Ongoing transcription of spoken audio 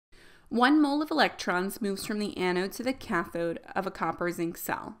1 mole of electrons moves from the anode to the cathode of a copper zinc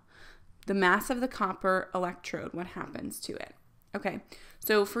cell. The mass of the copper electrode, what happens to it? Okay,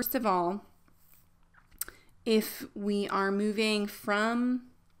 so first of all, if we are moving from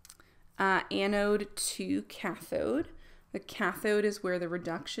anode to cathode, the cathode is where the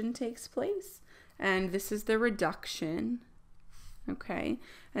reduction takes place, and this is the reduction, okay?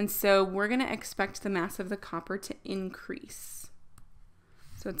 And so we're going to expect the mass of the copper to increase.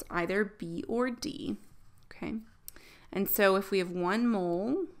 So it's either B or D, okay? And so if we have 1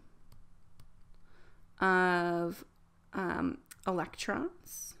 mole of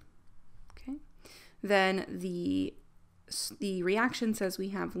electrons, okay, then the reaction says we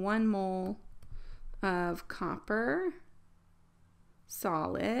have 1 mole of copper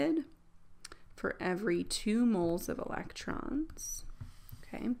solid for every 2 moles of electrons,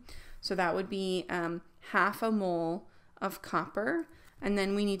 okay? So that would be half a mole of copper, and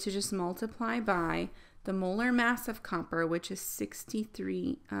then we need to just multiply by the molar mass of copper, which is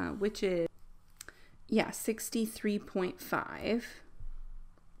 63.5.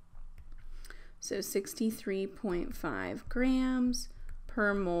 So 63.5 grams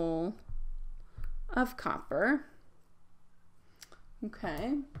per mole of copper.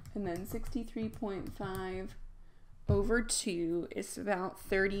 Okay, and then 63.5 over 2 is about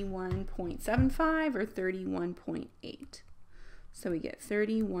 31.75 or 31.8. So we get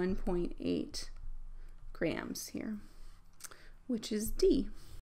 31.8 grams here, which is D.